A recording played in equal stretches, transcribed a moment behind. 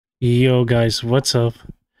Yo guys, what's up?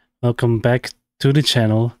 Welcome back to the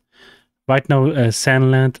channel. Right now,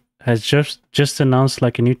 Sandland has just announced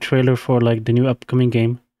like a new trailer for like the new upcoming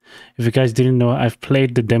game. If you guys didn't know, I've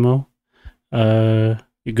played the demo.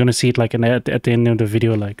 You're gonna see it like at the end of the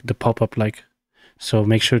video, like the pop-up, like. So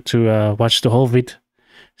make sure to watch the whole vid,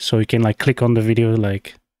 so you can like click on the video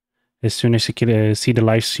like as soon as you can see the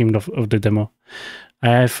live stream of the demo. I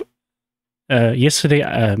have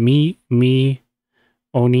yesterday me.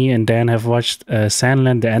 Oni and Dan have watched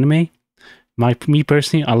Sandland the anime. Me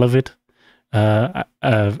personally, I love it. I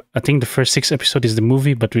think the first 6 episodes is the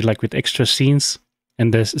movie, but with extra scenes,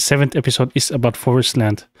 and the 7th episode is about Forest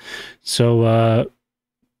Land. So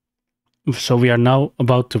so we are now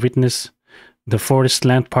about to witness the Forest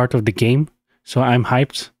Land part of the game. So I'm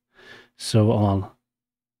hyped. So all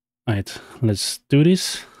right, let's do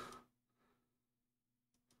this.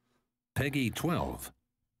 Peggy 12.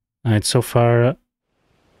 All right, so far.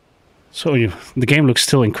 So the game looks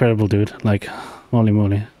still incredible, dude. Like, holy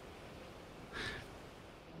moly.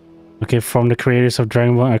 Okay, from the creators of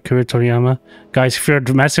Dragon Ball, Akira Toriyama. Guys, if you're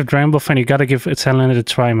a massive Dragon Ball fan, you gotta give Sandland a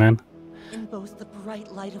try, man. In both the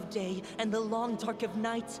bright light of day and the long dark of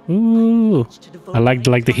night. Ooh, I like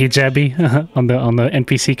the hijabi on the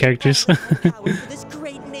NPC characters. This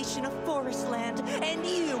great nation of Forest Land, and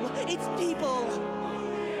you, its people.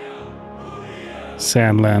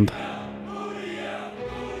 Sandland.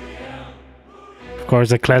 Of course,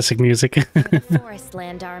 the classic music. The Forest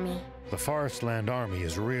Land Army. The Forest Land Army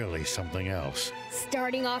is really something else.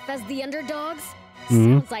 Starting off as the underdogs?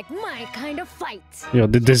 Sounds like my kind of fight. Yo,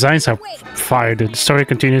 the designs are fire. The story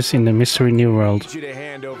continues in the Mystery New World.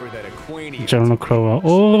 General Crow.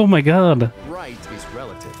 Oh my god. Right is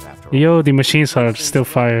relative after all. Yo, the machines are still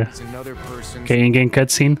fire. Okay, in-game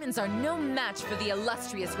cutscene. Humans are no match for the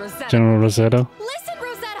illustrious Rosetta. General Rosetta. Listen,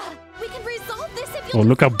 Rosetta! We can resolve this if Oh, you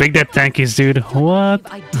look how big that tank is, dude. What?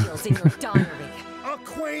 Ideals in your diary.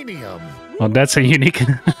 Aquanium! Oh, that's a unique.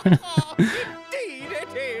 Indeed it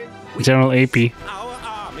is. General AP. Our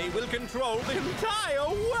army will control the entire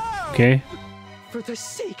world. Okay. For the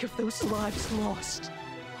sake of those lives lost,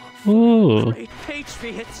 Ooh. great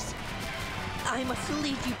patriots, I must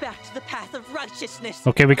lead you back to the path of righteousness.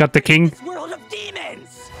 Okay, we got the king. This world of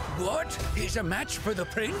demons. What? He's a match for the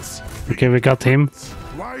prince? Okay, we got him.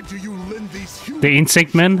 Why do you lend these humans? The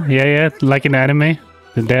insect man. Yeah, like in anime.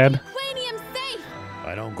 The dad. Aquanium's safe!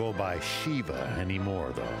 I don't go by Shiva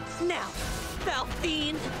anymore, though. Now, foul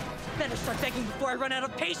fiend, better start begging before I run out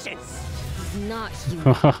of patience. He's not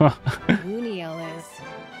human. Uniel is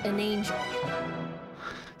an angel.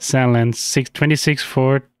 Sandland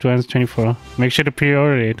 26/4/2024. Make sure to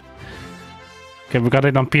pre-order it. Okay, we got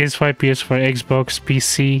it on PS5, PS4, Xbox,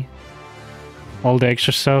 PC. All the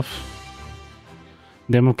extra stuff.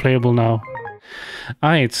 Demo playable now.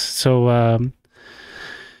 Alright, so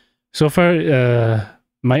so far,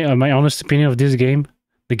 my honest opinion of this game,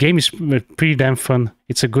 the game is pretty damn fun.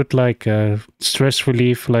 It's a good like stress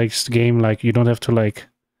relief like game. Like you don't have to like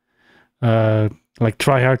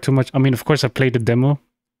try hard too much. I mean, of course, I played the demo,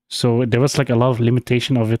 so there was like a lot of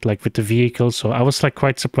limitation of it, like with the vehicle. So I was like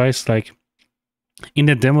quite surprised. Like in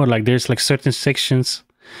the demo, like there's like certain sections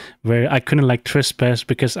where I couldn't like trespass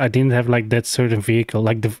because I didn't have like that certain vehicle.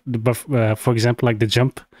 Like for example, like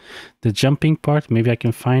the jumping part. Maybe I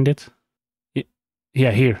can find it.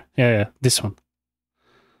 Yeah, here. Yeah, this one.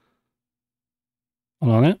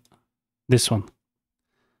 Hold on it. This one.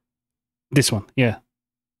 This one. Yeah.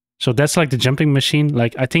 So that's like the jumping machine.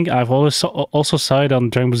 Like I think I've also saw it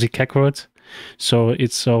on Dragon Ball Z Kakarot. So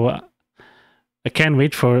it's so I can't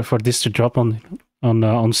wait for this to drop on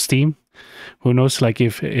Steam. Who knows? Like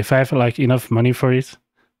if I have like enough money for it,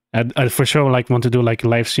 I for sure like want to do like a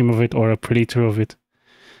live stream of it or a playthrough of it.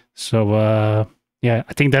 So yeah,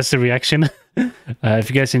 I think that's the reaction. If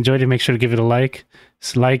you guys enjoyed it, make sure to give it a like.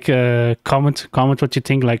 Comment what you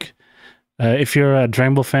think. Like if you're a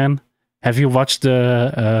Dragon Ball fan, have you watched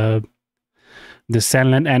the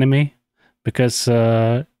Sandland anime? Because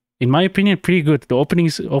in my opinion, pretty good. The opening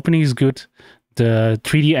is good. The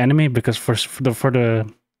 3D anime, because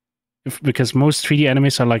because most 3D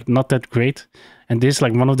animes are like not that great, and this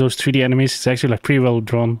like one of those 3D animes. It's actually like pretty well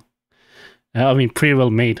drawn. I mean, pretty well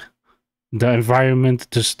made. The environment,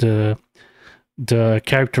 just the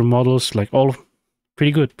character models, like all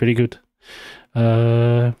pretty good.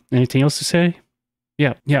 Anything else to say?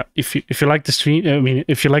 Yeah. If you like the stream, I mean,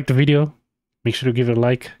 if you like the video, make sure to give it a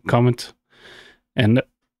like, comment, and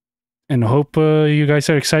hope you guys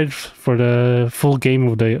are excited for the full game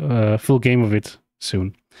of it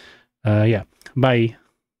soon. Yeah. Bye.